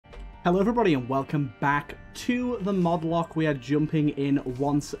Hello everybody and welcome back to the Modlocke. We are jumping in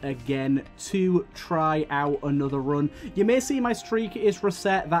once again to try out another run. You may see my streak is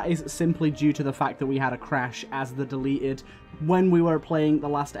reset. That is simply due to the fact that we had a crash as the deleted when we were playing the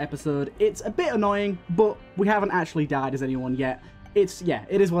last episode. It's a bit annoying, but we haven't actually died as anyone yet. Yeah,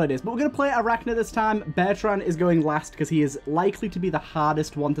 it is what it is. But we're going to play Arachna this time. Bertrand is going last because he is likely to be the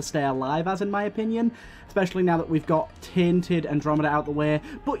hardest one to stay alive as, in my opinion. Especially now that we've got Tainted Andromeda out the way.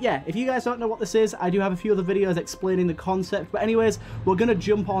 But yeah, if you guys don't know what this is, I do have a few other videos explaining the concept. But anyways, we're going to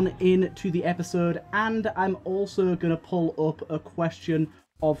jump on into the episode. And I'm also going to pull up a question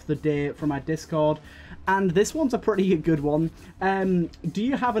of the day from my Discord. And this one's a pretty good one. Do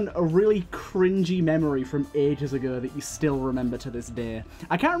you have a really cringy memory from ages ago that you still remember to this day?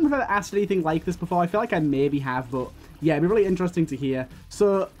 I can't remember if I've asked anything like this before. I feel like I maybe have, but yeah, it'd be really interesting to hear.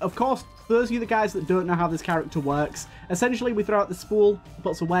 So, of course, those of you the guys that don't know how this character works, essentially we throw out the spool,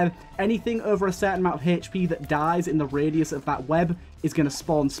 puts a web. Anything over a certain amount of HP that dies in the radius of that web is going to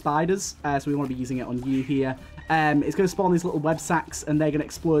spawn spiders. So we want to be using it on you here. It's going to spawn these little web sacks and they're going to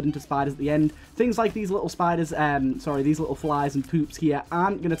explode into spiders at the end. Things like these little spiders, these little flies and poops here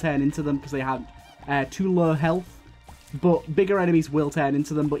aren't going to turn into them because they have too low health. But bigger enemies will turn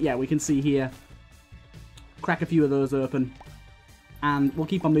into them. But yeah, we can see here, crack a few of those open. And we'll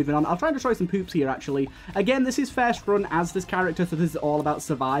keep on moving on. I'll try and destroy some poops here, actually. Again, this is first run as this character, so this is all about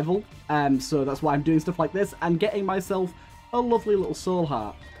survival. So that's why I'm doing stuff like this and getting myself a lovely little soul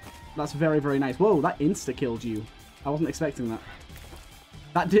heart. That's very, very nice. Whoa, that insta-killed you. I wasn't expecting that.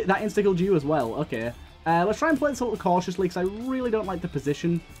 That insta-killed you as well. Okay. Let's try and play this a little cautiously, because I really don't like the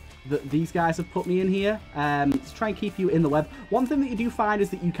position that these guys have put me in here. Let's try and keep you in the web. One thing that you do find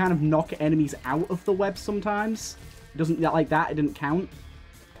is that you kind of knock enemies out of the web sometimes. It doesn't like that. It didn't count.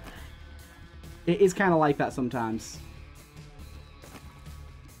 It is kind of like that sometimes.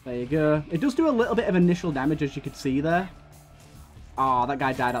 There you go. It does do a little bit of initial damage, as you could see there. Oh, that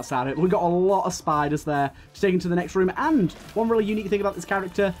guy died outside it. We've got a lot of spiders there to take into the next room. And one really unique thing about this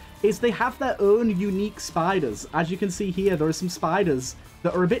character is they have their own unique spiders. As you can see here, there are some spiders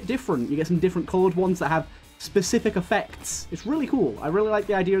that are a bit different. You get some different coloured ones that have specific effects. It's really cool. I really like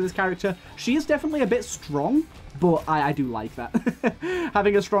the idea of this character. She is definitely a bit strong, but I do like that.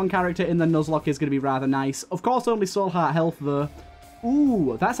 Having a strong character in the Nuzlocke is going to be rather nice. Of course, only soul heart health, though.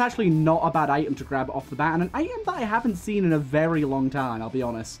 Ooh, that's actually not a bad item to grab off the bat, and an item that I haven't seen in a very long time, I'll be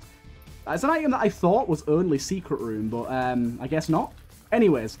honest. It's an item that I thought was only Secret Room, but I guess not.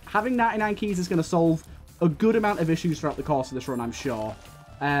 Anyways, having 99 keys is going to solve a good amount of issues throughout the course of this run, I'm sure.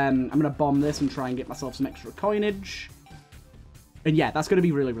 I'm going to bomb this and try and get myself some extra coinage. And yeah, that's going to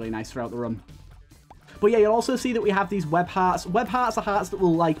be really, really nice throughout the run. But yeah, you'll also see that we have these web hearts. Web hearts are hearts that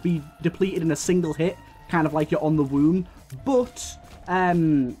will like be depleted in a single hit, kind of like you're on the wound. But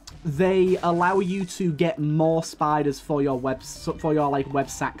they allow you to get more spiders for your web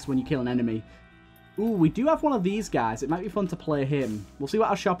sacks when you kill an enemy. Ooh, we do have one of these guys. It might be fun to play him. We'll see what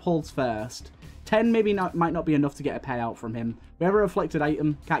our shop holds first. 10 maybe might not be enough to get a payout from him. We have a reflected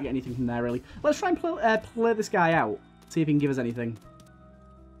item. Can't get anything from there, really. Let's try and play this guy out. See if he can give us anything.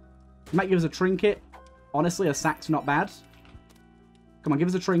 He might give us a trinket. Honestly, a sack's not bad. Come on, give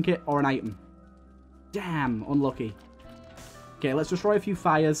us a trinket or an item. Damn, unlucky. Okay, let's destroy a few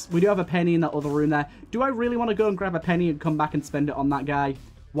fires. We do have a penny in that other room there. Do I really want to go and grab a penny and come back and spend it on that guy?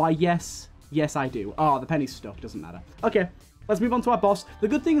 Why, yes. Yes, I do. Oh, the penny's stuck. Doesn't matter. Okay, let's move on to our boss. The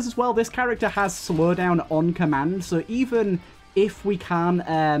good thing is as well, this character has slowdown on command. So even if we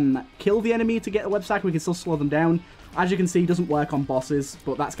can kill the enemy to get a web sack, we can still slow them down. As you can see, it doesn't work on bosses,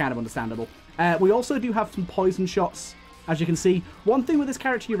 but that's kind of understandable. We also do have some poison shots, as you can see. One thing with this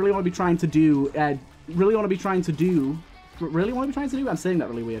character you really want to be trying to do, I'm saying that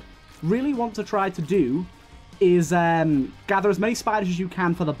really weird. Really want to try to do is gather as many spiders as you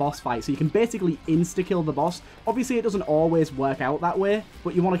can for the boss fight. So you can basically insta-kill the boss. Obviously, it doesn't always work out that way,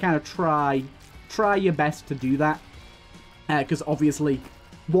 but you want to kind of try your best to do that. Because obviously,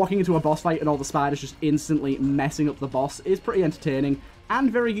 walking into a boss fight and all the spiders just instantly messing up the boss is pretty entertaining and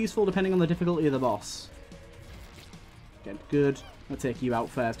very useful depending on the difficulty of the boss. Okay, good. I'll take you out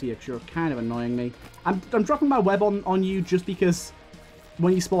first here because you're kind of annoying me. I'm dropping my web on you just because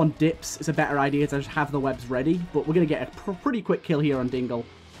when you spawn dips, it's a better idea to just have the webs ready. But we're going to get a pretty quick kill here on Dingle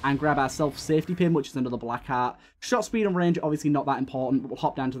and grab ourselves safety pin, which is another black heart. Shot speed and range, obviously not that important, but we'll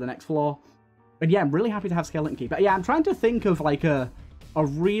hop down to the next floor. And yeah, I'm really happy to have Skeleton Key. But yeah, I'm trying to think of like a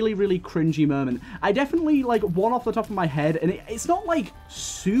really, really cringy moment. I definitely like one off the top of my head, and it's not like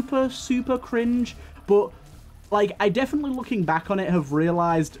super, super cringe, but like, I definitely, looking back on it, have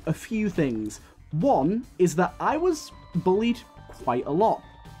realized a few things. One is that I was bullied quite a lot.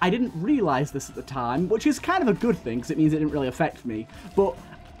 I didn't realize this at the time, which is kind of a good thing, because it means it didn't really affect me. But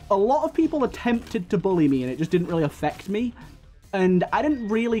a lot of people attempted to bully me, and it just didn't really affect me. And I didn't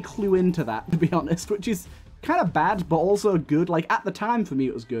really clue into that, to be honest, which is kind of bad, but also good. Like, at the time, for me,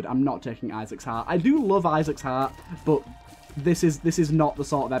 it was good. I'm not taking Isaac's heart. I do love Isaac's heart, but this is not the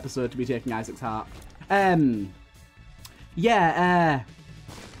sort of episode to be taking Isaac's heart.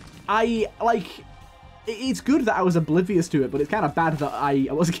 It's good that I was oblivious to it, but it's kind of bad that I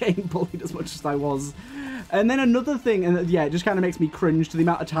was getting bullied as much as I was. And then another thing, and yeah, it just kind of makes me cringe to the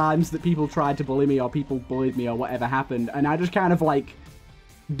amount of times that people tried to bully me or people bullied me or whatever happened. And I just kind of, like,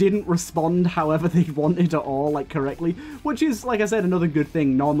 didn't respond however they wanted at all, like, correctly. Which is, like I said, another good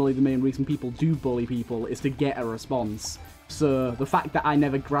thing. Normally the main reason people do bully people is to get a response. So the fact that I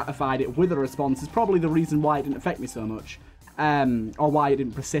never gratified it with a response is probably the reason why it didn't affect me so much. Or why it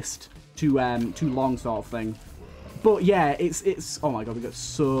didn't persist too long, sort of thing. But yeah, it's oh my god, we've got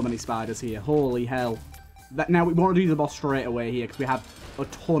so many spiders here. Holy hell. Now we want to do the boss straight away here because we have a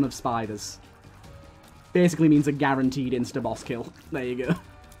ton of spiders. Basically means a guaranteed insta-boss kill. There you go.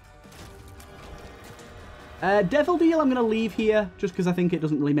 Devil Deal I'm going to leave here just because I think it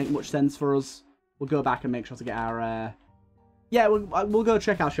doesn't really make much sense for us. We'll go back and make sure to get our... Yeah, we'll go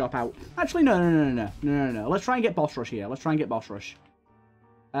check our shop out. Actually, no. Let's try and get Boss Rush here. Let's try and get Boss Rush.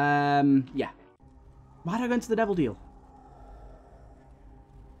 Yeah. Why did I go into the Devil Deal?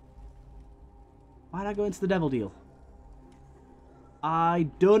 Why did I go into the Devil Deal? I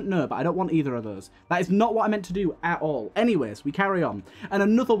don't know, but I don't want either of those. That is not what I meant to do at all. Anyways, we carry on. And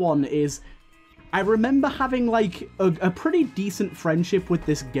another one is... I remember having, like, a pretty decent friendship with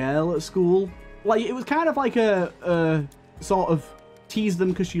this girl at school. Like, it was kind of like a sort of tease them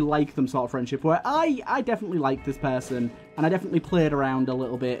because you like them sort of friendship, where I definitely liked this person, and I definitely played around a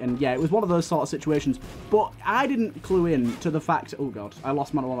little bit, and yeah, it was one of those sort of situations, but I didn't clue in to the fact, oh god, I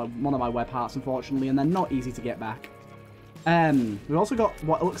lost one of my web hearts, unfortunately, and they're not easy to get back. We've also got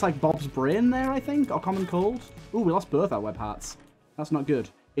what looks like Bob's Brain there, I think, or Common Cold. Ooh, we lost both our web hearts. That's not good.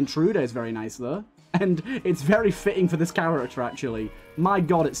 Intruder is very nice, though, and it's very fitting for this character, actually. My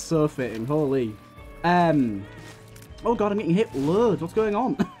god, it's so fitting, holy. Oh god, I'm getting hit loads. What's going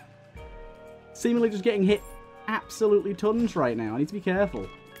on? Seemingly just getting hit absolutely tons right now. I need to be careful.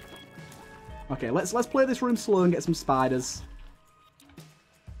 Okay, let's play this room slow and get some spiders.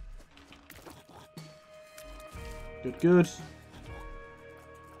 Good.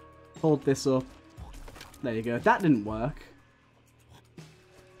 Hold this up. There you go. That didn't work.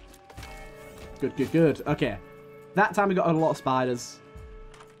 Good. Okay. That time we got a lot of spiders.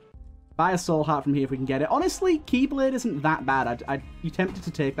 Buy a soul heart from here if we can get it. Honestly, Keyblade isn't that bad. I'd be tempted to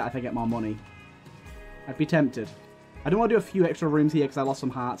take that if I get more money. I'd be tempted. I don't want to do a few extra rooms here because I lost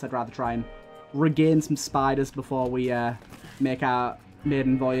some hearts. I'd rather try and regain some spiders before we make our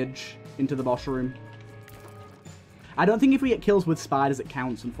maiden voyage into the boss room. I don't think if we get kills with spiders it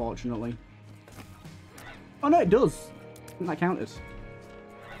counts, unfortunately. Oh no, it does. I think that counted.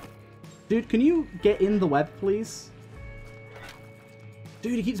 Dude, can you get in the web, please?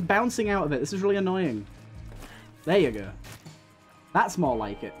 Dude, he keeps bouncing out of it. This is really annoying. There you go. That's more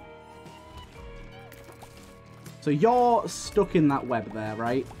like it. So you're stuck in that web there,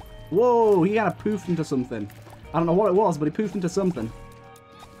 right? Whoa, he kind of poofed into something. I don't know what it was, but he poofed into something.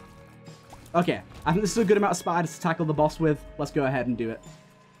 Okay, I think this is a good amount of spiders to tackle the boss with. Let's go ahead and do it.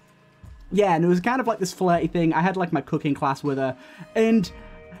 Yeah, and it was kind of like this flirty thing. I had, like, my cooking class with her. And,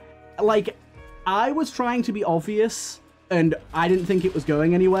 like, I was trying to be obvious... and I didn't think it was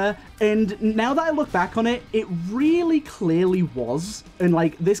going anywhere. And now that I look back on it, it really clearly was. And,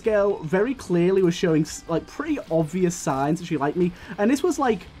 like, this girl very clearly was showing, like, pretty obvious signs that she liked me. And this was,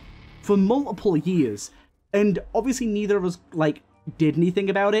 like, for multiple years. And obviously neither of us, like, did anything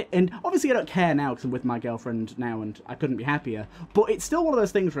about it. And obviously I don't care now because I'm with my girlfriend now and I couldn't be happier. But it's still one of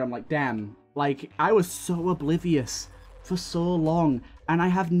those things where I'm like, damn, like, I was so oblivious for so long. And I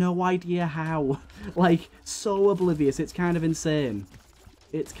have no idea how. Like, so oblivious. It's kind of insane.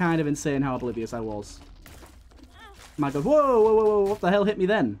 It's kind of insane how oblivious I was. My god. Whoa. What the hell hit me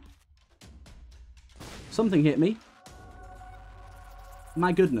then? Something hit me.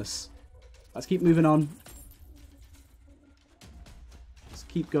 My goodness. Let's keep moving on. Let's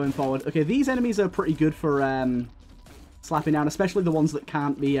keep going forward. Okay, these enemies are pretty good for slapping down, especially the ones that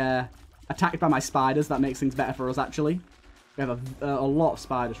can't be attacked by my spiders. That makes things better for us, actually. We have a lot of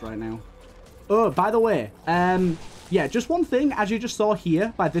spiders right now. Oh, by the way, yeah, just one thing, as you just saw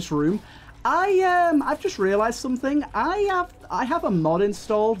here by this room, I've just realized something. I have a mod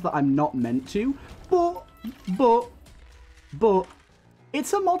installed that I'm not meant to, but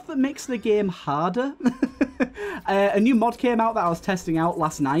it's a mod that makes the game harder. A new mod came out that I was testing out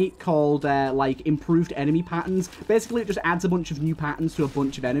last night called, like, Improved Enemy Patterns. Basically, it just adds a bunch of new patterns to a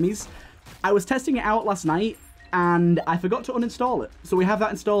bunch of enemies. I was testing it out last night, and I forgot to uninstall it. So we have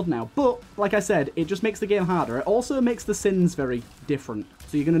that installed now. But, like I said, it just makes the game harder. It also makes the sins very different.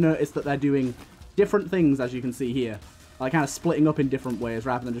 So you're going to notice that they're doing different things, as you can see here. Like, kind of splitting up in different ways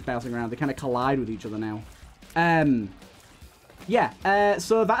rather than just bouncing around. They kind of collide with each other now. Yeah,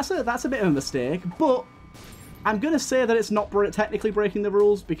 so that's a bit of a mistake, but I'm going to say that it's not technically breaking the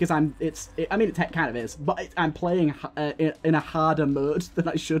rules because I mean, it kind of is, but I'm playing in a harder mode than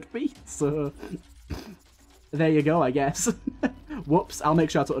I should be, so there you go, I guess. Whoops, I'll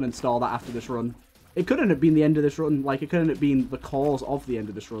make sure to uninstall that after this run. It couldn't have been the end of this run, like, it couldn't have been the cause of the end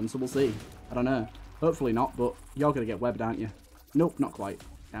of this run, so we'll see. I don't know. Hopefully not, but you're going to get webbed, aren't you? Nope, not quite.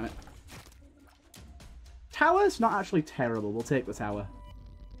 Damn it. Tower's not actually terrible. We'll take the tower.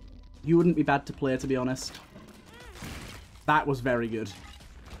 You wouldn't be bad to play, to be honest. That was very good.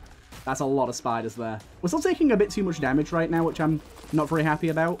 That's a lot of spiders there. We're still taking a bit too much damage right now, which I'm not very happy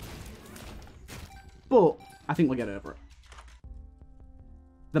about. But I think we'll get over it.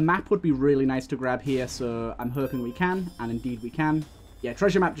 The map would be really nice to grab here, so I'm hoping we can, and indeed we can. Yeah,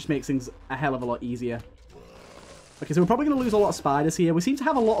 treasure map just makes things a hell of a lot easier. Okay, so we're probably going to lose a lot of spiders here. We seem to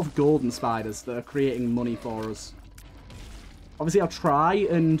have a lot of golden spiders that are creating money for us. Obviously, I'll try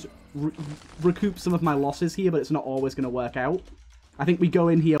and recoup some of my losses here, but it's not always going to work out. I think we go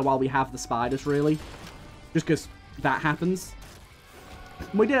in here while we have the spiders, really. Just because that happens.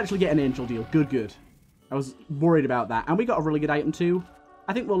 We did actually get an angel deal. Good, good. I was worried about that. And we got a really good item, too.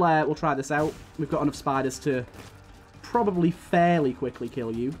 I think we'll try this out. We've got enough spiders to probably fairly quickly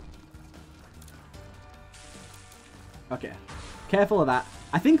kill you. Okay. Careful of that.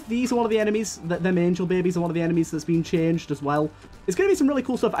 I think these are one of the enemies, them angel babies are one of the enemies that's been changed as well. It's going to be some really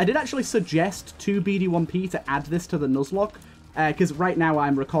cool stuff. I did actually suggest to BD1P to add this to the Nuzlocke, because right now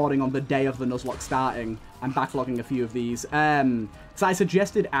I'm recording on the day of the Nuzlocke starting. I'm backlogging a few of these. So I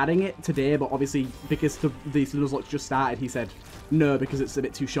suggested adding it today, but obviously because these Nuzlocks just started, he said no, because it's a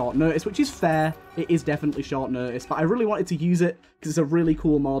bit too short notice, which is fair. It is definitely short notice, but I really wanted to use it because it's a really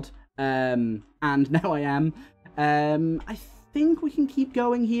cool mod, and now I am. I think we can keep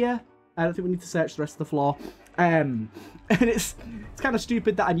going here. I don't think we need to search the rest of the floor. And it's kind of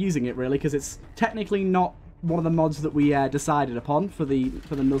stupid that I'm using it, really, because it's technically not one of the mods that we decided upon for the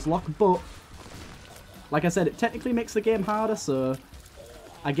Nuzlocke, but like I said, it technically makes the game harder, so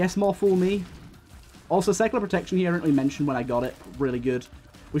I guess more fool me. Also, secular protection here, I didn't really mention when I got it. Really good.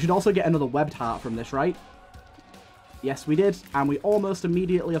 We should also get another webbed heart from this, right? Yes, we did, and we almost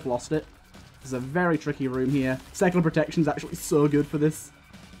immediately have lost it. This is a very tricky room here. Secular protection is actually so good for this.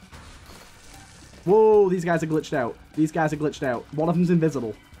 Whoa, these guys are glitched out. These guys are glitched out. One of them's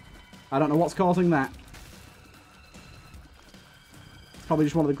invisible. I don't know what's causing that. It's probably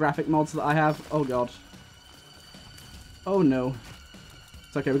just one of the graphic mods that I have. Oh, God. Oh, no.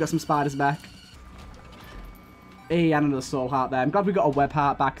 It's okay, we got some spiders back. Hey, and another soul heart there. I'm glad we got a web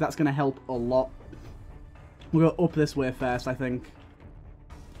heart back. That's going to help a lot. We'll go up this way first, I think.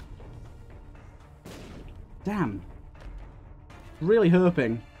 Damn. Really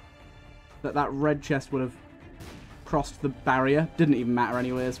hoping that that red chest would have crossed the barrier. Didn't even matter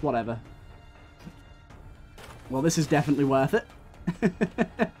anyways. Whatever. Well, this is definitely worth it.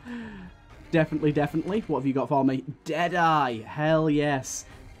 Definitely, definitely. What have you got for me? Deadeye. Hell yes.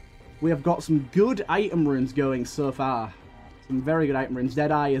 We have got some good item runes going so far. Some very good item runes.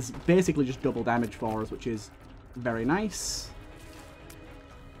 Deadeye is basically just double damage for us, which is very nice.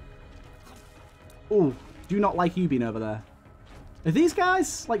 Oh, do not like you being over there. Are these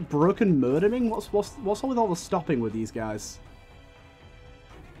guys, like, broken murdering? What's all with all the stopping with these guys?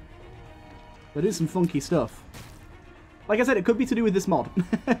 They do some funky stuff. Like I said, it could be to do with this mod.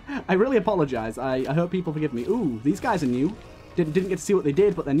 I really apologize. I hope people forgive me. Ooh, these guys are new. Didn't get to see what they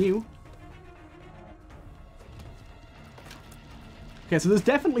did, but they're new. Okay, so there's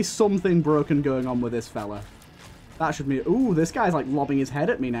definitely something broken going on with this fella. That should mean... Ooh, this guy's, like, lobbing his head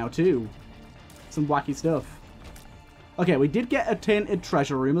at me now, too. Some wacky stuff. Okay, we did get a tainted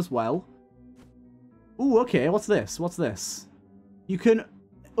treasure room as well. Ooh, okay, what's this? What's this? You can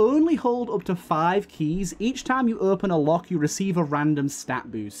only hold up to 5 keys. Each time you open a lock, you receive a random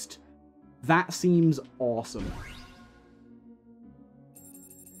stat boost. That seems awesome.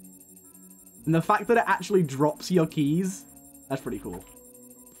 And the fact that it actually drops your keys, that's pretty cool.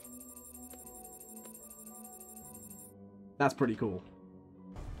 That's pretty cool.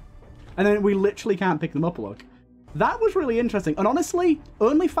 And then we literally can't pick them up, look. That was really interesting. And honestly,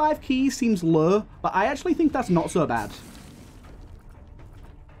 only 5 keys seems low, but I actually think that's not so bad.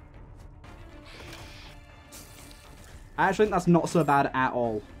 I actually think that's not so bad at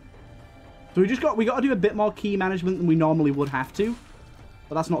all. So we got to do a bit more key management than we normally would have to.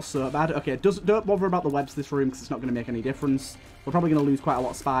 But that's not so bad. Okay, don't bother about the webs this room because it's not going to make any difference. We're probably going to lose quite a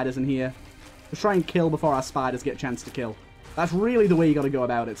lot of spiders in here. Let's try and kill before our spiders get a chance to kill. That's really the way you got to go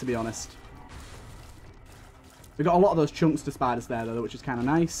about it, to be honest. We got a lot of those chunks to spiders there, though, which is kind of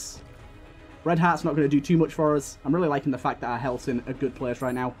nice. Red Heart's not going to do too much for us. I'm really liking the fact that our health's in a good place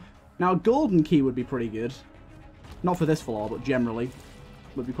right now. Now, a golden key would be pretty good. Not for this floor, but generally.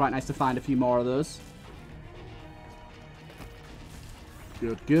 Would be quite nice to find a few more of those.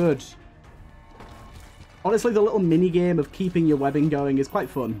 Good, good. Honestly, the little mini-game of keeping your webbing going is quite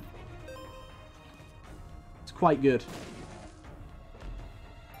fun. It's quite good.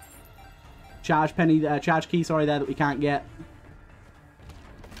 Charge key, sorry, there that we can't get.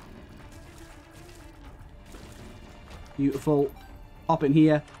 Beautiful. Hop in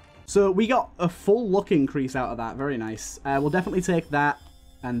here. So we got a full luck increase out of that. Very nice. We'll definitely take that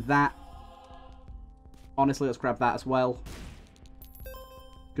and that. Honestly, let's grab that as well.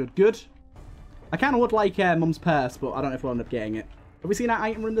 Good, good. I kind of would like Mum's Purse, but I don't know if we'll end up getting it. Have we seen our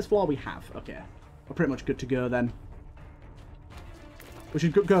item room this floor? We have. Okay. We're pretty much good to go then. We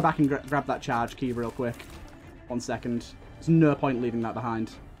should go back and grab that charge key real quick. 1 second. There's no point leaving that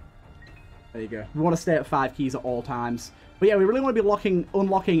behind. There you go. We want to stay at 5 keys at all times. But yeah, we really want to be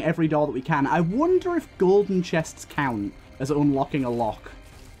unlocking every door that we can. I wonder if golden chests count as unlocking a lock.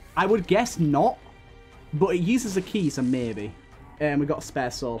 I would guess not, but it uses a key, so maybe. And we've got a spare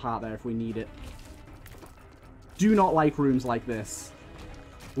soul heart there if we need it. Do not like rooms like this.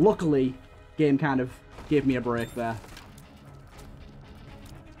 Luckily, game kind of gave me a break there.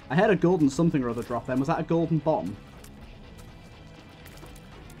 I had a golden something or other drop then. Was that a golden bottom?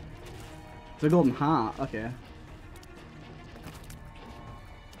 It's a golden heart. Okay.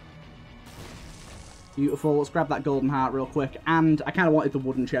 Beautiful. Let's grab that golden heart real quick. And I kind of wanted the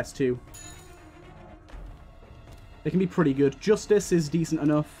wooden chest too. They can be pretty good. Justice is decent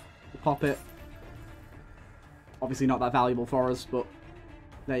enough. We'll pop it. Obviously not that valuable for us, but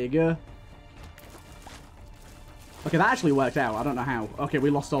there you go. Okay, that actually worked out. I don't know how. Okay,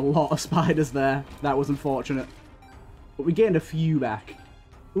 we lost a lot of spiders there. That was unfortunate. But we gained a few back.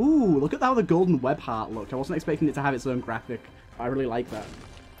 Ooh, look at how the golden web heart looked. I wasn't expecting it to have its own graphic. I really like that.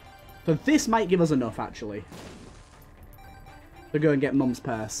 So this might give us enough, actually, to go and get Mum's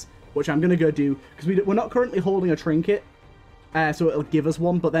Purse, which I'm going to go do, because we're not currently holding a trinket, so it'll give us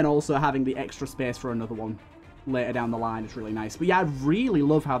one, but then also having the extra space for another one later down the line is really nice. But yeah, I really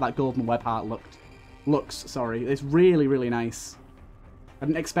love how that golden web heart looks, sorry. It's really, really nice. I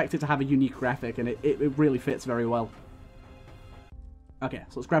didn't expect it to have a unique graphic, and it really fits very well. Okay,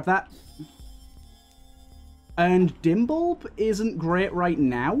 so let's grab that. And Dimbulb isn't great right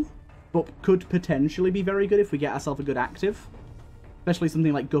now, but could potentially be very good if we get ourselves a good active. Especially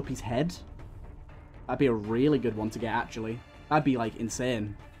something like Guppy's Head. That'd be a really good one to get, actually. That'd be, like,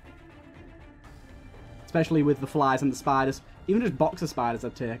 insane. Especially with the flies and the spiders. Even just boxer spiders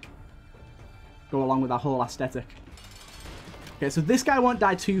I'd take. Go along with our whole aesthetic. Okay, so this guy won't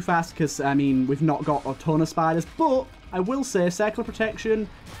die too fast because, I mean, we've not got a ton of spiders. But I will say, Circular Protection,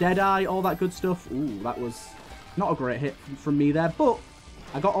 Deadeye, all that good stuff. Ooh, that was not a great hit from me there. But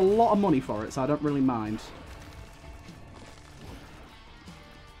I got a lot of money for it, so I don't really mind.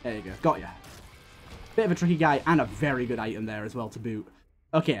 There you go. Got ya. Bit of a tricky guy, and a very good item there as well to boot.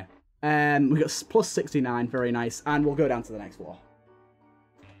 Okay. We got plus 69. Very nice. And we'll go down to the next floor.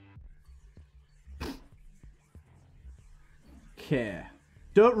 Okay.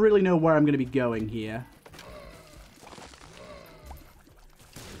 Don't really know where I'm going to be going here.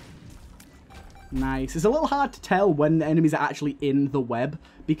 Nice. It's a little hard to tell when the enemies are actually in the web,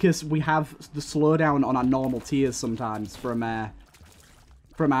 because we have the slowdown on our normal tiers sometimes from our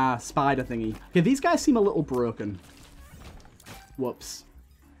spider thingy. Okay, these guys seem a little broken. Whoops.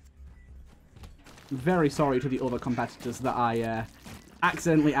 Very sorry to the other competitors that I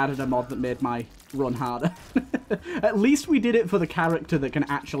accidentally added a mod that made my run harder. At least we did it for the character that can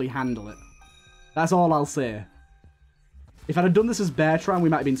actually handle it. That's all I'll say. If I'd have done this as Bertrand, we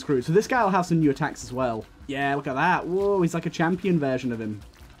might have been screwed. So this guy will have some new attacks as well. Yeah, look at that. Whoa, he's like a champion version of him.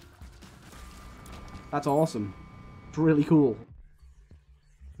 That's awesome. It's really cool.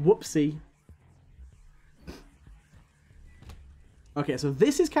 Whoopsie. Okay, so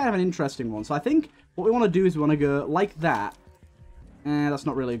this is kind of an interesting one. So I think what we want to do is we want to go like that. That's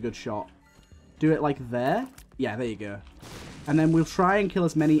not really a good shot. Do it like there. Yeah, there you go. And then we'll try and kill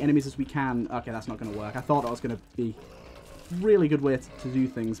as many enemies as we can. Okay, that's not going to work. I thought that was going to be a really good way to do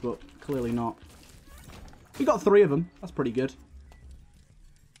things, but clearly not. We got 3 of them. That's pretty good.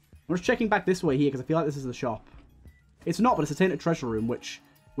 I'm just checking back this way here because I feel like this is the shop. It's not, but it's a tainted treasure room, which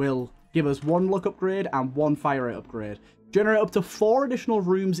will give us 1 luck upgrade and 1 fire rate upgrade. Generate up to 4 additional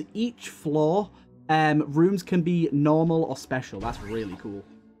rooms each floor. Rooms can be normal or special. That's really cool.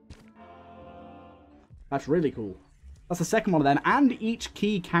 That's really cool. That's the second one of them. And each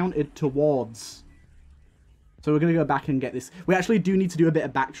key counted towards. So we're going to go back and get this. We actually do need to do a bit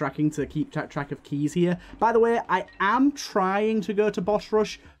of backtracking to keep track of keys here. By the way, I am trying to go to boss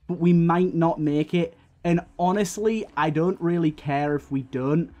rush, but we might not make it. And honestly, I don't really care if we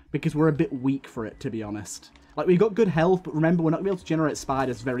don't, because we're a bit weak for it, to be honest. Like, we've got good health, but remember, we're not going to be able to generate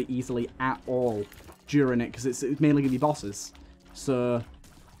spiders very easily at all during it, because it's mainly going to be bosses. So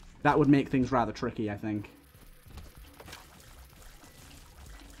that would make things rather tricky, I think.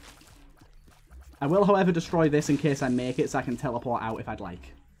 I will, however, destroy this in case I make it, so I can teleport out if I'd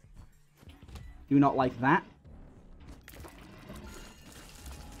like. Do not like that.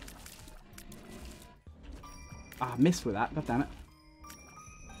 Ah, missed with that. God damn it.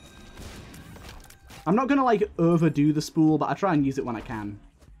 I'm not going to, like, overdo the spool, but I try and use it when I can.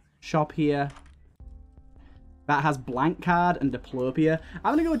 Shop here. That has blank card and diplopia.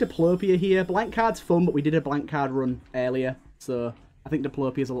 I'm going to go with diplopia here. Blank card's fun, but we did a blank card run earlier, so I think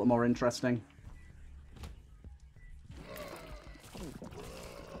diplopia is a little more interesting.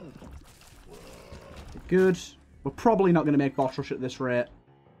 Good. We're probably not going to make boss rush at this rate.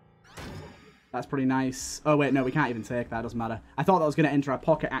 That's pretty nice. Oh, wait, no, we can't even take that. Doesn't matter. I thought that was going to enter our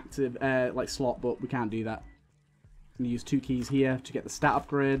pocket active, like, slot, but we can't do that. I'm going to use 2 keys here to get the stat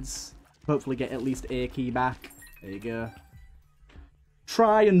upgrades. Hopefully get at least a key back. There you go.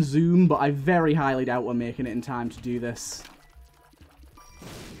 Try and zoom, but I very highly doubt we're making it in time to do this.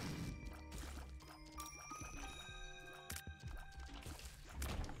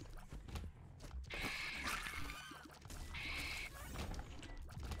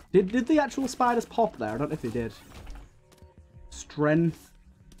 Did the actual spiders pop there? I don't know if they did. Strength.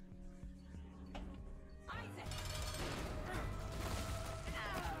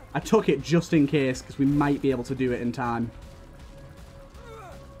 I took it just in case, because we might be able to do it in time.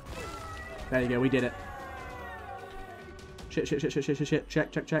 There you go, we did it. Shit.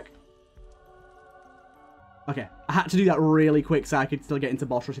 Check. Okay, I had to do that really quick so I could still get into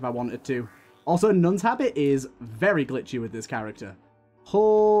boss rush if I wanted to. Also, Nun's Habit is very glitchy with this character.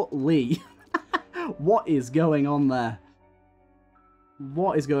 Holy. What is going on there?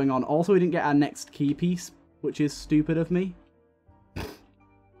 What is going on? Also, we didn't get our next key piece, which is stupid of me.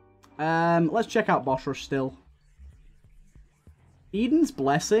 Let's check out boss rush still. Eden's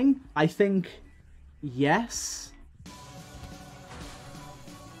Blessing? I think yes.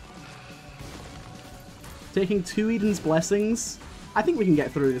 Taking 2 Eden's Blessings. I think we can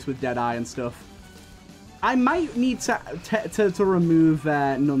get through this with Deadeye and stuff. I might need to remove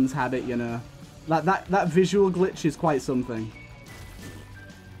Nun's Habit, you know. That visual glitch is quite something.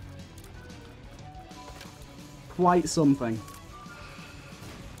 Quite something.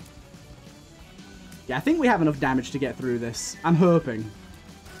 Yeah, I think we have enough damage to get through this. I'm hoping.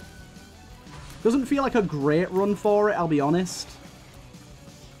 Doesn't feel like a great run for it, I'll be honest.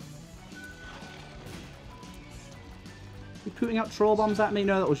 You putting out troll bombs at me?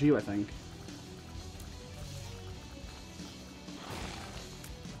 No, that was you, I think.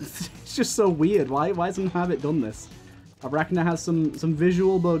 It's just so weird. Why hasn't Habit done this? I reckon it has some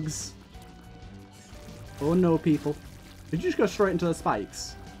visual bugs. Oh no, people. Did you just go straight into the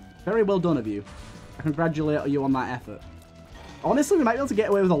spikes? Very well done of you. I congratulate you on that effort. Honestly, we might be able to get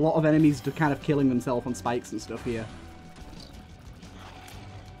away with a lot of enemies to kind of killing themselves on spikes and stuff here.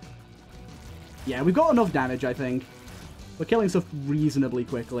 Yeah, we've got enough damage, I think. We're killing stuff reasonably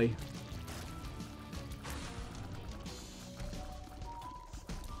quickly.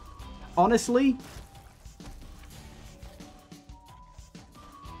 Honestly,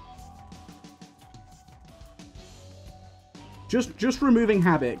 just removing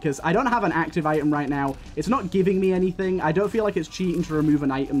Habit, because I don't have an active item right now. It's not giving me anything. I don't feel like it's cheating to remove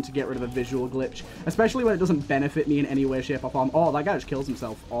an item to get rid of a visual glitch, especially when it doesn't benefit me in any way, shape, or form. Oh, that guy just kills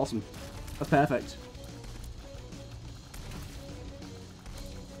himself. Awesome. That's perfect.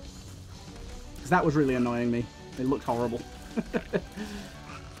 Because that was really annoying me. It looked horrible.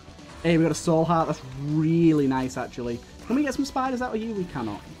 Hey, we got a soul heart. That's really nice, actually. Can we get some spiders out of you? We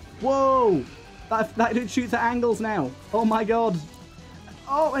cannot. Whoa! That dude shoots at angles now. Oh my god.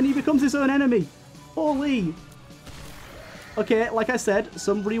 Oh, and he becomes his own enemy. Holy. Okay, like I said,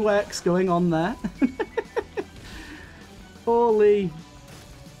 some reworks going on there. Holy.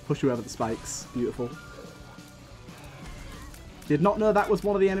 Push you over the spikes. Beautiful. Did not know that was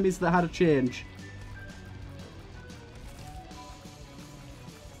one of the enemies that had a change.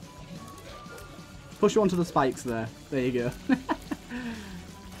 Push you onto the spikes there. There you go.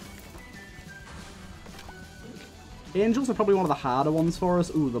 Angels are probably one of the harder ones for us.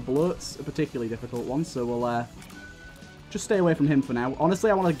 Ooh, the bloat's a particularly difficult one, so we'll just stay away from him for now.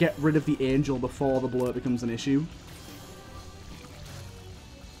 Honestly, I want to get rid of the angel before the bloat becomes an issue.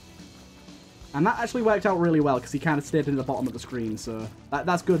 And that actually worked out really well, because he kind of stayed in the bottom of the screen, so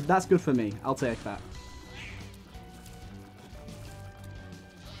that's good. That's good for me. I'll take that.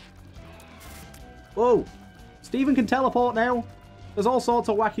 Whoa! Steven can teleport now! There's all sorts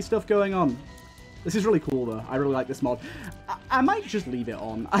of wacky stuff going on. This is really cool, though. I really like this mod. I might just leave it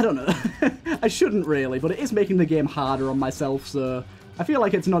on. I don't know. I shouldn't really, but it is making the game harder on myself, so I feel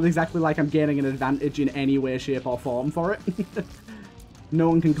like it's not exactly like I'm gaining an advantage in any way, shape, or form for it. No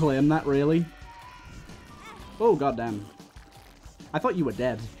one can claim that, really. Oh, goddamn. I thought you were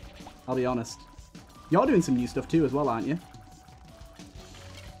dead. I'll be honest. You're doing some new stuff, too, as well, aren't you?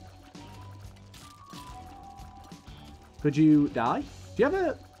 Could you die? Do you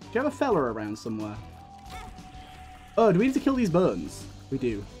have a fella around somewhere? Oh, do we need to kill these bones? We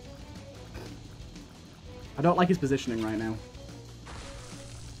do. I don't like his positioning right now.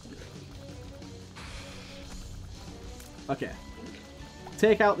 Okay.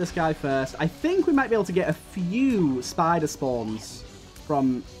 Take out this guy first. I think we might be able to get a few spider spawns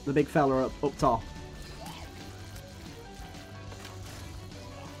from the big fella up top.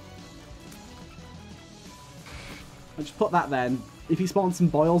 I'll just put that then. If he spawns some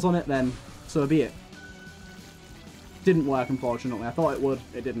boils on it, then so be it. Didn't work, unfortunately. I thought it would.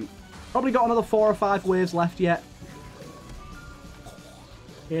 It didn't. Probably got another 4 or 5 waves left yet.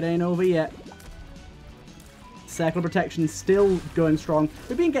 It ain't over yet. Circle protection still going strong.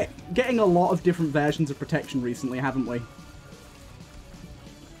 We've been getting a lot of different versions of protection recently, haven't we?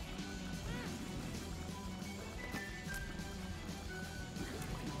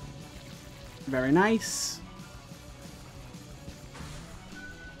 Very nice.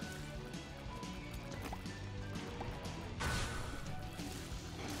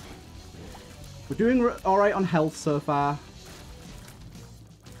 We're doing alright on health so far.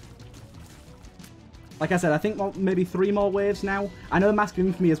 Like I said, I think maybe 3 more waves now. I know Mask of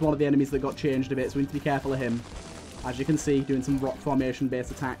Infamy is one of the enemies that got changed a bit, so we need to be careful of him. As you can see, doing some rock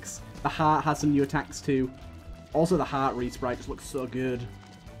formation-based attacks. The heart has some new attacks too. Also, the heart resprite just looks so good.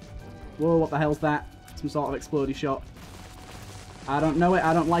 Whoa, what the hell's that? Some sort of explodey shot. I don't know it,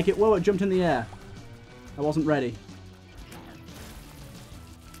 I don't like it. Whoa, it jumped in the air. I wasn't ready.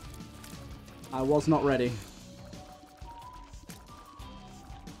 I was not ready.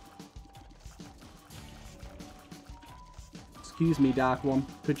 Excuse me, Dark One.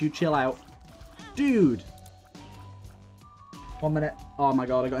 Could you chill out? Dude! 1 minute. Oh my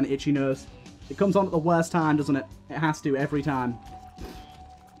god, I got an itchy nose. It comes on at the worst time, doesn't it? It has to, every time.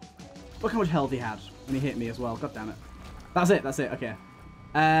 Look how much health he had. And he hit me as well. God damn it. That's it, okay.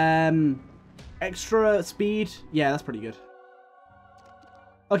 Extra speed. Yeah, that's pretty good.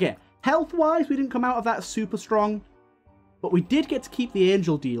 Okay. Health-wise, we didn't come out of that super strong, but we did get to keep the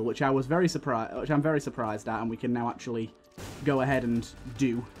angel deal, which I'm very surprised at, and we can now actually go ahead and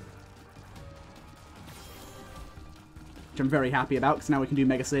do. Which I'm very happy about, because now we can do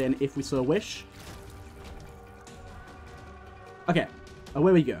Mega Satan if we so wish. Okay,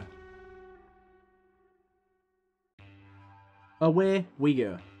 away we go. Away we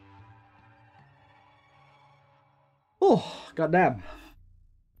go. Oh, goddamn.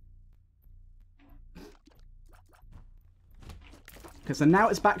 Okay, so now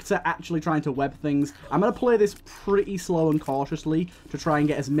it's back to actually trying to web things. I'm going to play this pretty slow and cautiously to try and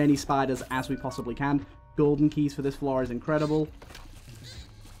get as many spiders as we possibly can. Golden keys for this floor is incredible.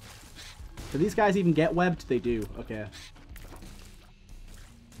 Do these guys even get webbed? They do. Okay.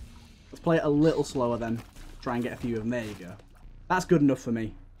 Let's play it a little slower then. Try and get a few of them. There you go. That's good enough for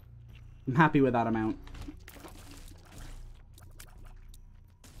me. I'm happy with that amount.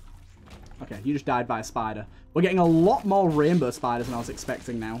 Okay, you just died by a spider. We're getting a lot more rainbow spiders than I was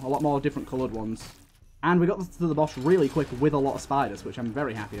expecting now. A lot more different coloured ones. And we got to the boss really quick with a lot of spiders, which I'm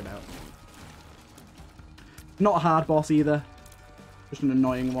very happy about. Not a hard boss either. Just an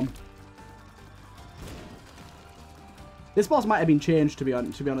annoying one. This boss might have been changed, to be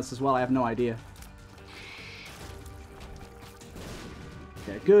honest, as well. I have no idea.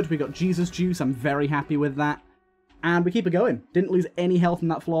 Okay, good. We got Jesus Juice. I'm very happy with that. And we keep it going. Didn't lose any health in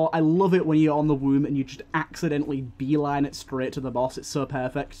that floor. I love it when you're on the womb and you just accidentally beeline it straight to the boss. It's so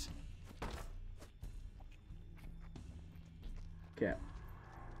perfect. Okay.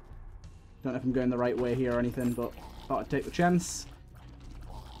 Don't know if I'm going the right way here or anything, but thought I'd take the chance.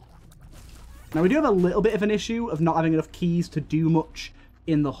 Now, we do have a little bit of an issue of not having enough keys to do much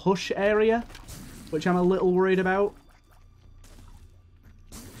in the Hush area. which I'm a little worried about.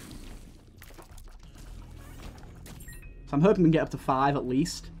 So I'm hoping we can get up to 5 at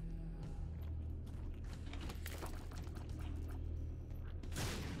least.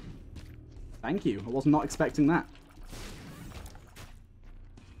 Thank you. I was not expecting that.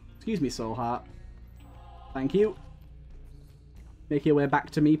 Excuse me, Soul Heart. Thank you. Make your way back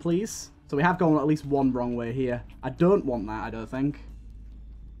to me, please. So we have gone at least one wrong way here. I don't want that, I don't think.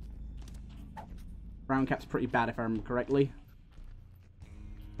 Brown cap's pretty bad if I remember correctly.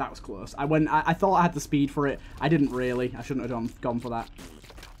 That was close. I thought I had the speed for it. I didn't really. I shouldn't have gone for that.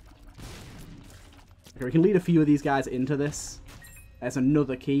 Okay, we can lead a few of these guys into this. There's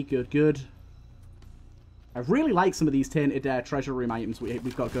another key. Good, good. I really like some of these tainted treasure room items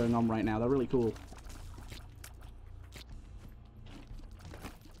we've got going on right now. They're really cool.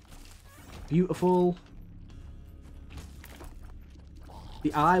 Beautiful.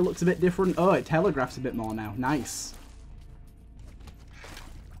 The eye looks a bit different. Oh, it telegraphs a bit more now. Nice.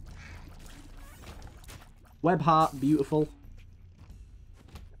 Web heart, beautiful.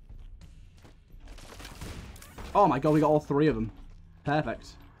 Oh my god, we got all 3 of them. Perfect.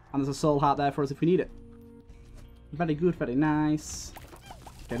 And there's a soul heart there for us if we need it. Very good, very nice.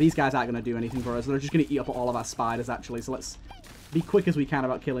 Okay, these guys aren't going to do anything for us. They're just going to eat up all of our spiders, actually. So let's be quick as we can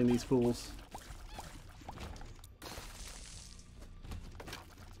about killing these fools.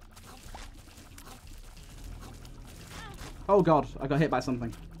 Oh god, I got hit by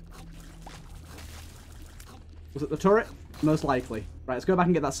something. Was it the turret? Most likely. Right, let's go back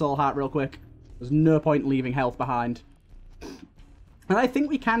and get that soul heart real quick. There's no point leaving health behind. And I think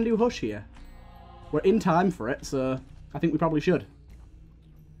we can do Hush here. We're in time for it, so I think we probably should.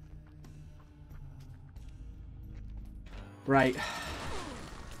 Right.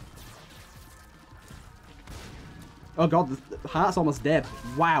 Oh god, the heart's almost dead.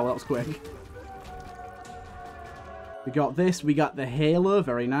 Wow, that was quick. We got this, we got the halo,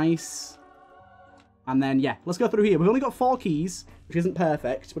 very nice. And then, yeah, let's go through here. We've only got 4 keys, which isn't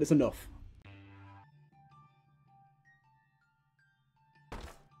perfect, but it's enough.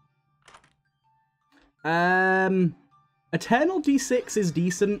 Eternal D6 is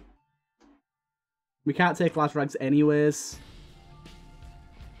decent. We can't take last rags anyways.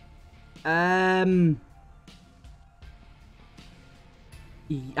 I'm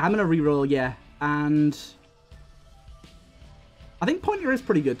gonna reroll, yeah. And I think Pointer is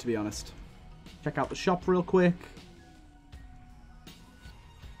pretty good, to be honest. Check out the shop real quick.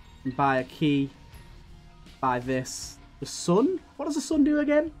 And buy a key. Buy this. The sun? What does the sun do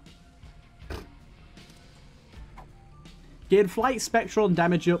again? Gain flight, spectral, and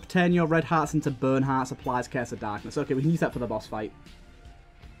damage up. Turn your red hearts into burn hearts. Applies Curse of Darkness. Okay, we can use that for the boss fight.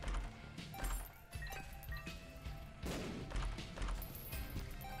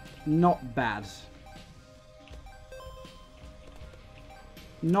 Not bad.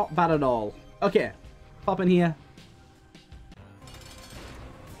 Not bad at all. Okay, pop in here.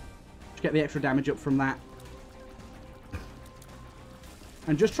 Just get the extra damage up from that.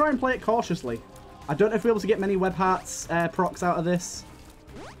 And just try and play it cautiously. I don't know if we're able to get many web hearts procs out of this.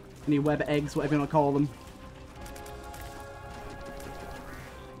 Any web eggs, whatever you want to call them.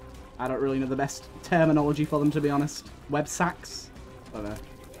 I don't really know the best terminology for them, to be honest. Web sacks? I don't know.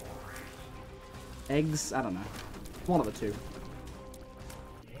 Eggs? I don't know. One of the two.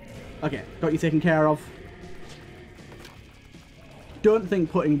 Okay, got you taken care of. Don't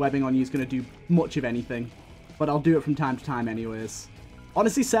think putting webbing on you is going to do much of anything, but I'll do it from time to time anyways.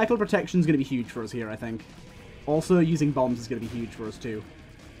 Honestly, circle protection is going to be huge for us here, I think. Also, using bombs is going to be huge for us too.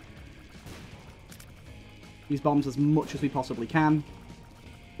 Use bombs as much as we possibly can.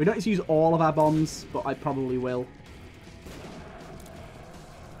 We don't need to use all of our bombs, but I probably will.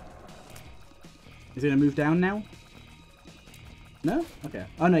 Is it going to move down now? No? Okay.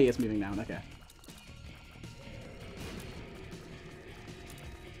 Oh no, it's moving down. Okay.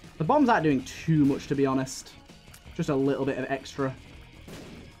 The bombs aren't doing too much, to be honest. Just a little bit of extra.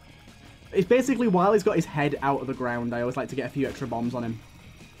 It's basically while he's got his head out of the ground, I always like to get a few extra bombs on him.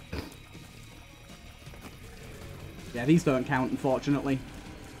 Yeah, these don't count, unfortunately.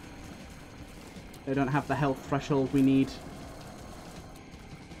 They don't have the health threshold we need.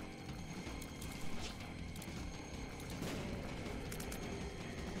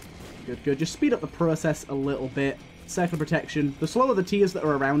 Good, good. Just speed up the process a little bit. Circle protection. The slower the tiers that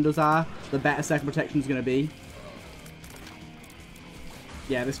are around us are, the better circle protection is going to be.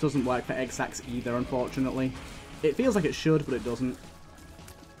 Yeah, this doesn't work for egg sacs either, unfortunately. It feels like it should, but it doesn't.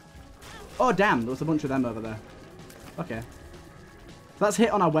 Oh, damn. There was a bunch of them over there. Okay. That's hit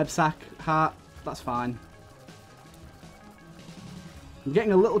on our web sack heart. That's fine. I'm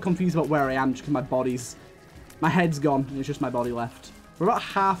getting a little confused about where I am just because my head's gone and it's just my body left. We're about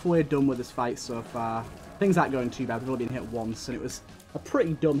halfway done with this fight so far. Things aren't going too bad. We've only been hit once and it was a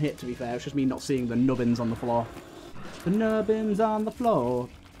pretty dumb hit, to be fair. It's just me not seeing the nubbins on the floor. The nubbins on the floor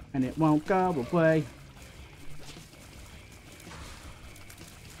and it won't go away.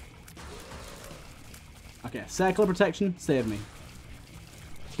 Okay, circle of protection, save me.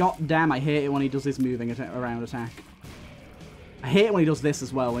 God damn, I hate it when he does this moving around attack. I hate it when he does this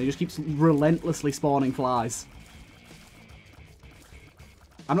as well, when he just keeps relentlessly spawning flies.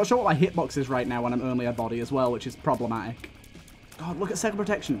 I'm not sure what my hitbox is right now when I'm only a body as well, which is problematic. God, look at circle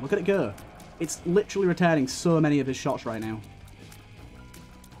protection. Look at it go. It's literally returning so many of his shots right now.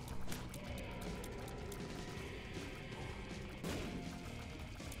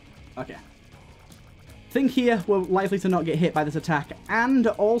 Okay. Think here we're likely to not get hit by this attack, and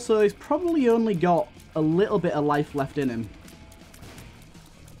also he's probably only got a little bit of life left in him.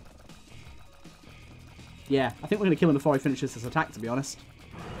 Yeah, I think we're going to kill him before he finishes this attack, to be honest.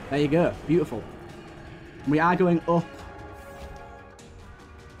 There you go. Beautiful. We are going up.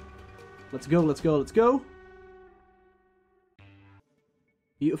 Let's go, let's go, let's go.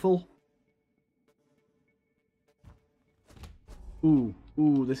 Beautiful. Ooh,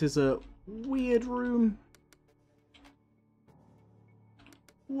 ooh, this is a weird room.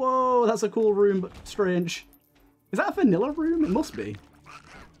 Whoa, that's a cool room, but strange. Is that a vanilla room? It must be.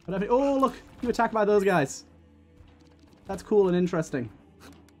 But oh, look, you attacked by those guys. That's cool and interesting.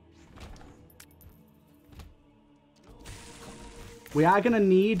 We are gonna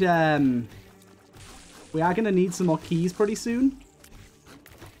need some more keys pretty soon.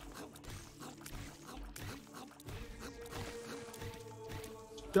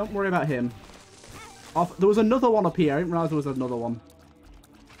 Don't worry about him. There was another one up here. I didn't realize there was another one.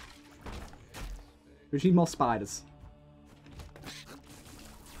 We just need more spiders.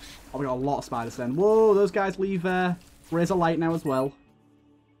 Oh, we got a lot of spiders then. Whoa, those guys leave Razor Light now as well.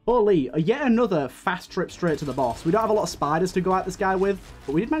 Holy, yet another fast trip straight to the boss. We don't have a lot of spiders to go at this guy with,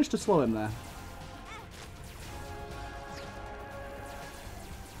 but we did manage to slow him there.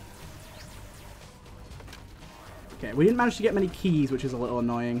 Okay, we didn't manage to get many keys, which is a little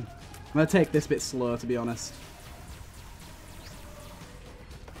annoying. I'm going to take this bit slow, to be honest.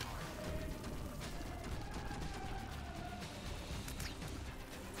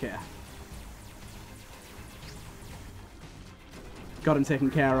 Okay. Got him taken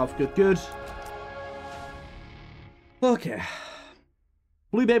care of. Good, good. Okay.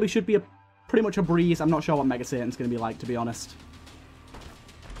 Blue Baby should be pretty much a breeze. I'm not sure what Mega Satan's going to be like, to be honest.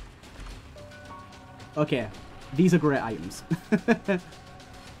 Okay. These are great items.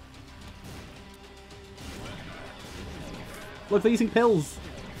 Look, they're using pills.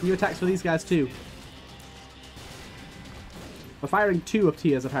 New attacks for these guys, too. We're firing 2 of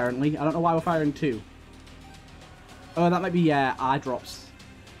tiers, apparently. I don't know why we're firing 2. Oh, that might be eye drops.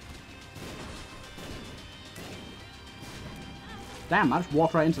 Damn, I just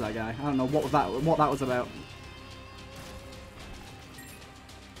walked right into that guy. I don't know what that was about.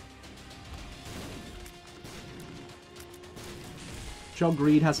 Sure,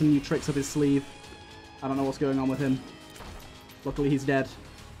 Greed has some new tricks up his sleeve. I don't know what's going on with him. Luckily, he's dead.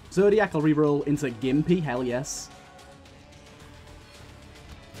 Zodiac will reroll into Gimpy. Hell yes.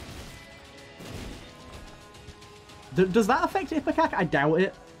 Does that affect Ipecac? I doubt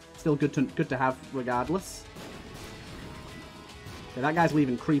it. Still good to have regardless. Okay, that guy's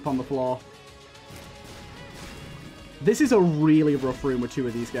leaving creep on the floor. This is a really rough room with 2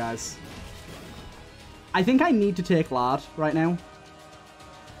 of these guys. I think I need to take Lard right now.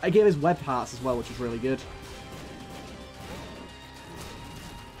 I gave his web hearts as well, which is really good.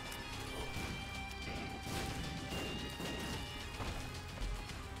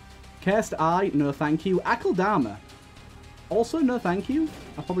 Cursed Eye, no thank you. Akaldama. Also, no thank you.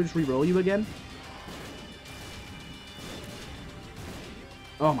 I'll probably just re-roll you again.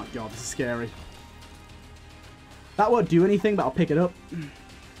 Oh my god, this is scary. That won't do anything, but I'll pick it up.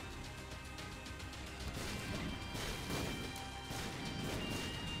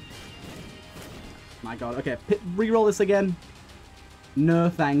 My god, okay, re-roll this again. No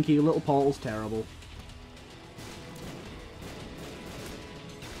thank you, little portal's terrible.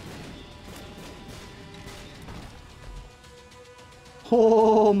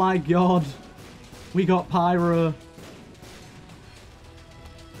 Oh my god. We got Pyro.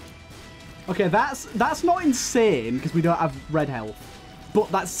 Okay, that's not insane because we don't have red health.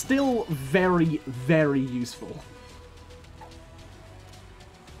 But that's still very, very useful.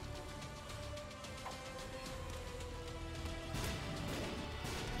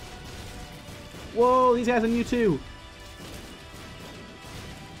 Whoa, these guys are new too.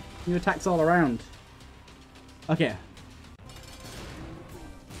 New attacks all around. Okay.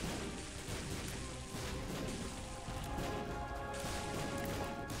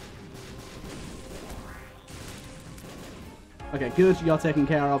 Okay, good. You're taken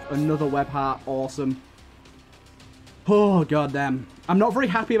care of. Another web heart. Awesome. Oh, goddamn. I'm not very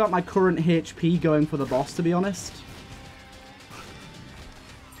happy about my current HP going for the boss, to be honest.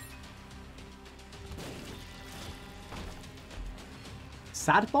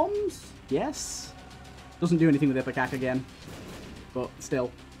 Sad bombs? Yes. Doesn't do anything with Ipecac again. But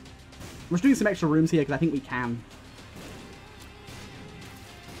still. I'm just doing some extra rooms here because I think we can.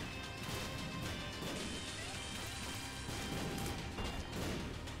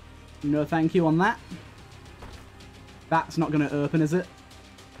 No thank you on that. That's not going to open, is it?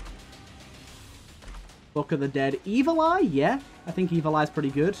 Book of the Dead. Evil Eye? Yeah. I think Evil Eye's pretty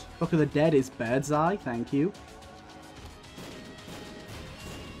good. Book of the Dead is Bird's Eye. Thank you.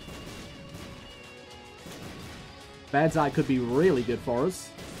 Bird's Eye could be really good for us.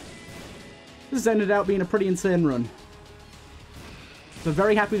 This has ended up being a pretty insane run. So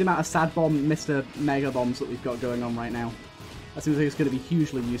very happy with the amount of Sad Bomb, Mr. Mega Bombs that we've got going on right now. That seems like it's going to be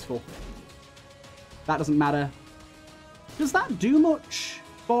hugely useful. That doesn't matter. Does that do much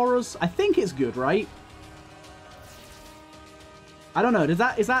for us? I think it's good, right? I don't know. Is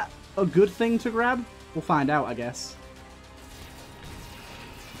that a good thing to grab? We'll find out, I guess.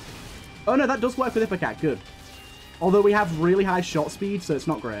 Oh no, that does work with Ipecac. Good. Although we have really high shot speed, so it's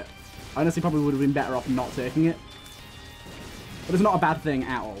not great. I honestly probably would have been better off not taking it. But it's not a bad thing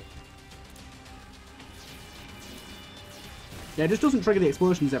at all. Yeah, it just doesn't trigger the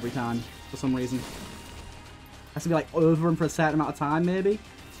explosions every time, for some reason. Has to be, like, over them for a certain amount of time, maybe?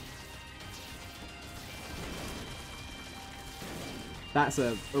 That's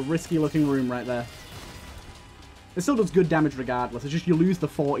a risky-looking room right there. It still does good damage regardless. It's just you lose the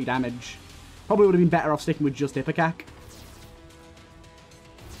 40 damage. Probably would have been better off sticking with just Ipecac.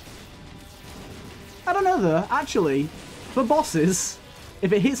 I don't know, though. Actually, for bosses,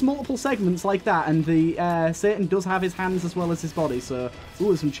 if it hits multiple segments like that, and the Satan does have his hands as well as his body, so... Ooh,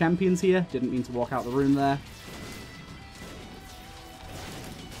 there's some champions here. Didn't mean to walk out the room there.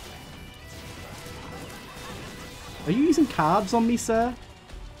 Are you using cards on me, sir?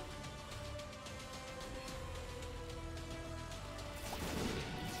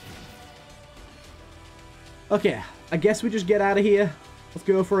 Okay, I guess we just get out of here. Let's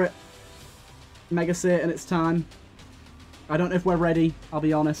go for it. Mega Satan, it's time. I don't know if we're ready, I'll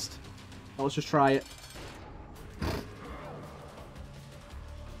be honest. But let's just try it.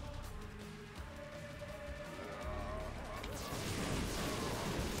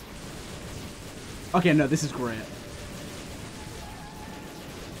 Okay, no, this is great.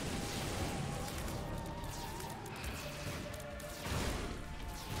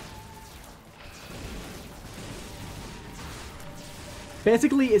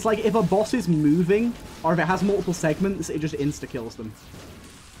 Basically, it's like if a boss is moving, or if it has multiple segments, it just insta-kills them.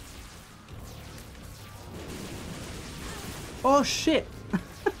 Oh, shit!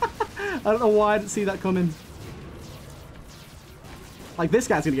 I don't know why I didn't see that coming. Like, this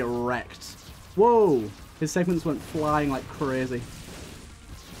guy's gonna get wrecked. Whoa! His segments went flying like crazy.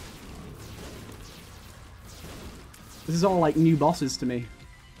 This is all like new bosses to me.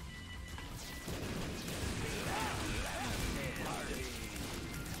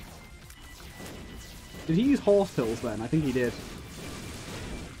 Did he use horse pills then? I think he did.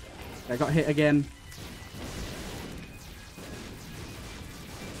 I got hit again.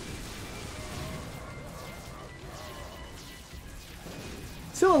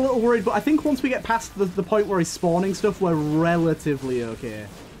 Still a little worried, but I think once we get past the point where he's spawning stuff, we're relatively okay.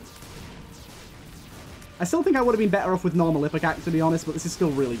 I still think I would have been better off with normal Ipecac, to be honest, but this is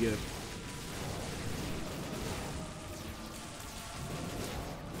still really good.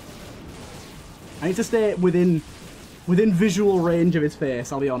 I need to stay within visual range of his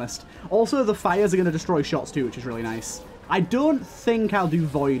face, I'll be honest. Also, the fires are going to destroy shots too, which is really nice. I don't think I'll do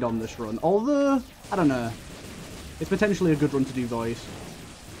Void on this run, although, I don't know. It's potentially a good run to do Void.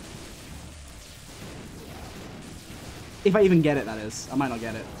 If I even get it, that is. I might not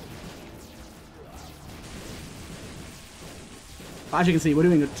get it. But as you can see, we're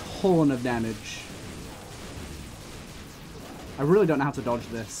doing a ton of damage. I really don't know how to dodge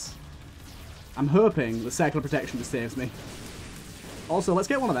this. I'm hoping the Circle of Protection just saves me. Also, let's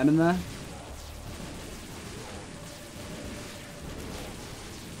get one of them in there.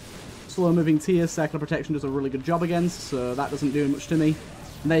 Slow-moving tears, Circle of Protection does a really good job against, so that doesn't do much to me.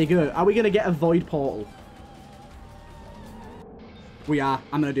 And there you go. Are we going to get a Void Portal? We are.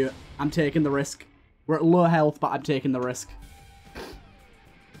 I'm going to do it. I'm taking the risk. We're at low health, but I'm taking the risk.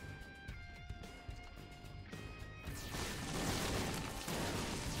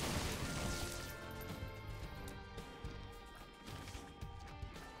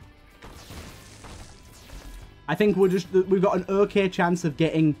 I think we've got an okay chance of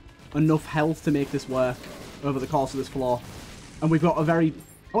getting enough health to make this work over the course of this floor. And we've got a very,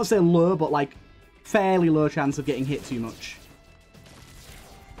 I won't say low, but like fairly low chance of getting hit too much.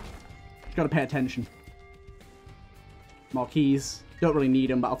 Just gotta pay attention. More keys. Don't really need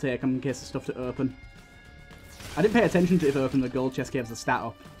them, but I'll take them in case there's stuff to open. I didn't pay attention to if opening the gold chest gave us a stat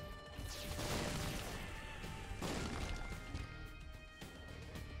up.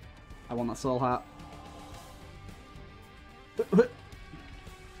 I want that soul heart.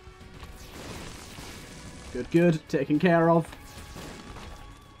 Good, good. Taken care of.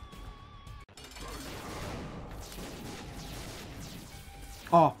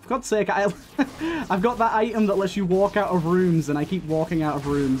 Oh, for God's sake, I've got that item that lets you walk out of rooms, and I keep walking out of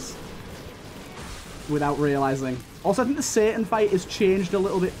rooms without realizing. Also, I think the Satan fight has changed a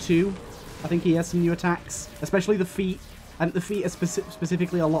little bit too. I think he has some new attacks, especially the feet. I think the feet are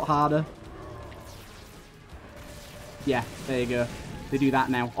specifically a lot harder. Yeah, there you go. They do that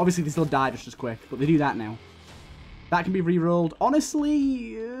now. Obviously, they still die just as quick, but they do that now. That can be re-rolled.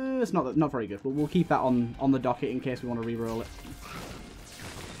 Honestly, it's not very good, but we'll keep that on the docket in case we want to re-roll it.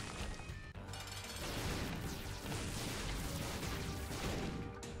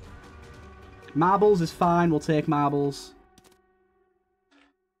 Marbles is fine. We'll take marbles.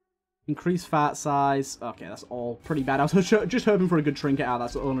 Increase fat size. Okay, that's all pretty bad. I was just hoping for a good trinket out.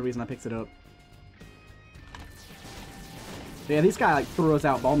 That's the only reason I picked it up. But yeah, this guy like throws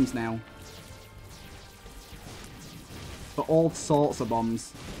out bombs now. For all sorts of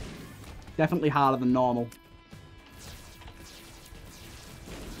bombs. Definitely harder than normal.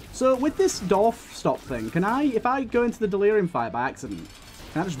 So with this door stop thing, can I, if I go into the delirium fight by accident,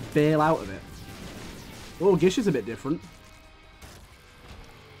 can I just bail out of it? Oh, Gish is a bit different.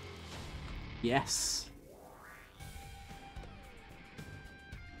 Yes.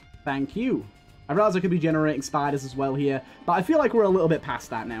 Thank you. I realize I could be generating spiders as well here, but I feel like we're a little bit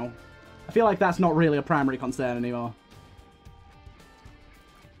past that now. I feel like that's not really a primary concern anymore.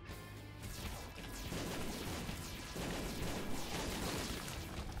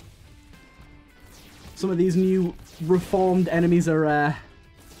 Some of these new reformed enemies are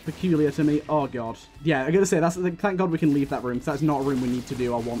peculiar to me. Oh god. Yeah, I gotta say, thank god we can leave that room, because that's not a room we need to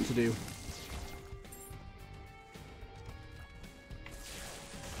do or want to do.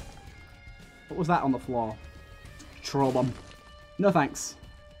 What was that on the floor? Troll bomb. No thanks.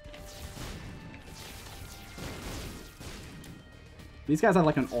 These guys have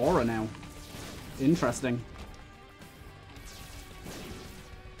like an aura now. Interesting.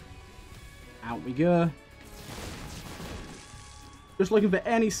 Out we go. Just looking for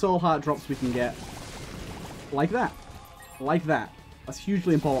any soul heart drops we can get. Like that. Like that. That's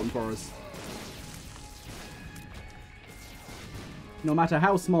hugely important for us. No matter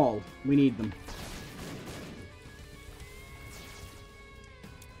how small, we need them.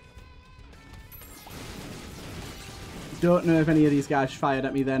 Don't know if any of these guys fired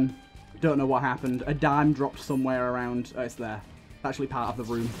at me then. Don't know what happened. A dime dropped somewhere around. Oh, it's there. It's actually part of the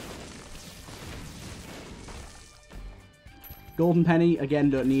room. Golden penny, again,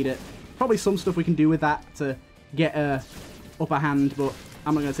 don't need it. Probably some stuff we can do with that to get a upper hand, but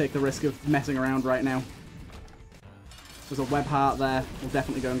I'm not going to take the risk of messing around right now. There's a web heart there. We'll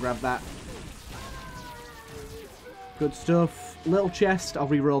definitely go and grab that. Good stuff. Little chest, I'll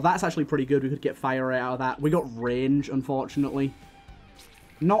re-roll. That's actually pretty good. We could get fire rate out of that. We got range, unfortunately.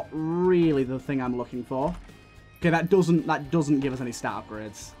 Not really the thing I'm looking for. Okay, that doesn't give us any stat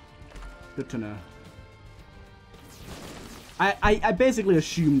upgrades. Good to know. I basically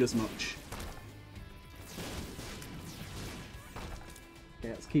assumed as much. Okay,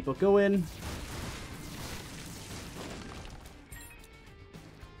 let's keep it going.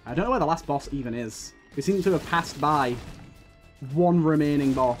 I don't know where the last boss even is. We seem to have passed by one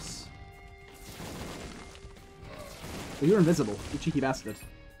remaining boss. Oh, you're invisible, you cheeky bastard.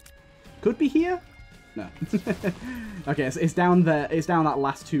 Could be here? No. Okay, so it's down there. It's down that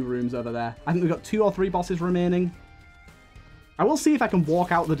last two rooms over there. I think we've got 2 or 3 bosses remaining. I will see if I can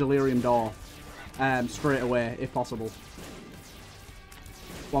walk out the delirium door straight away, if possible.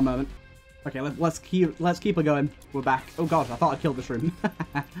 One moment. Okay, let's keep it going. We're back. Oh god, I thought I killed this room.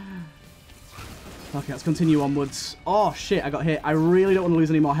 Okay, let's continue onwards. Oh shit, I got hit. I really don't want to lose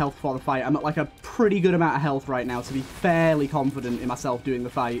any more health before the fight. I'm at like a pretty good amount of health right now to be fairly confident in myself doing the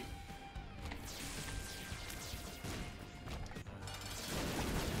fight.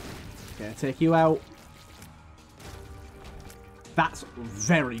 Okay, take you out. That's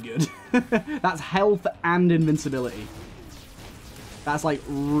very good. That's health and invincibility. That's like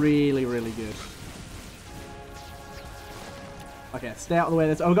really, really good. Okay, stay out of the way of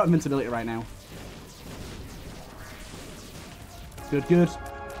this. Oh, we've got invincibility right now. Good, good.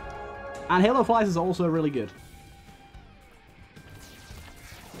 And Halo Flies is also really good.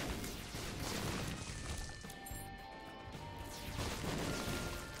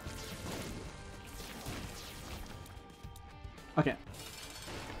 Okay.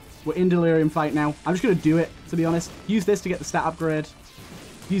 We're in Delirium fight now. I'm just going to do it, to be honest. Use this to get the stat upgrade.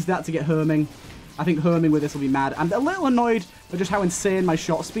 Use that to get Herming. I think Herming with this will be mad. I'm a little annoyed at just how insane my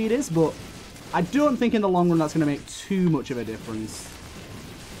shot speed is, but I don't think in the long run that's going to make too much of a difference.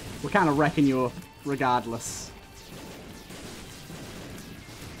 We're kind of wrecking you up regardless.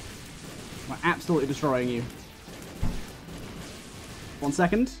 We're absolutely destroying you. 1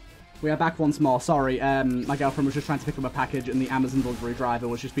 second. We are back once more. Sorry, my girlfriend was just trying to pick up a package and the Amazon delivery driver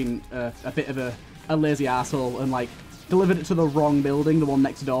was just being a bit of a lazy asshole and, like, delivered it to the wrong building, the one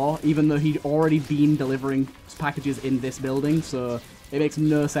next door, even though he'd already been delivering packages in this building, so it makes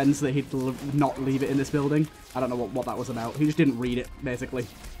no sense that he'd not leave it in this building. I don't know what that was about. He just didn't read it, basically.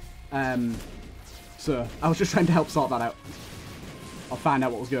 So I was just trying to help sort that out. I'll find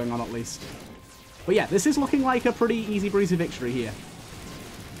out what was going on at least. But yeah, this is looking like a pretty easy breezy victory here.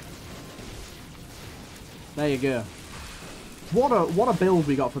 There you go. What a build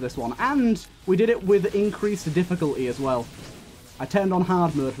we got for this one. And we did it with increased difficulty as well. I turned on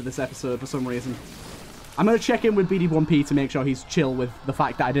hard mode for this episode for some reason. I'm going to check in with BD1P to make sure he's chill with the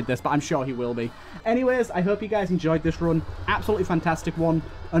fact that I did this, but I'm sure he will be. Anyways, I hope you guys enjoyed this run. Absolutely fantastic one.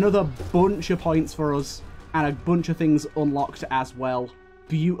 Another bunch of points for us, and a bunch of things unlocked as well.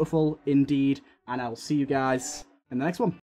 Beautiful indeed, and I'll see you guys in the next one.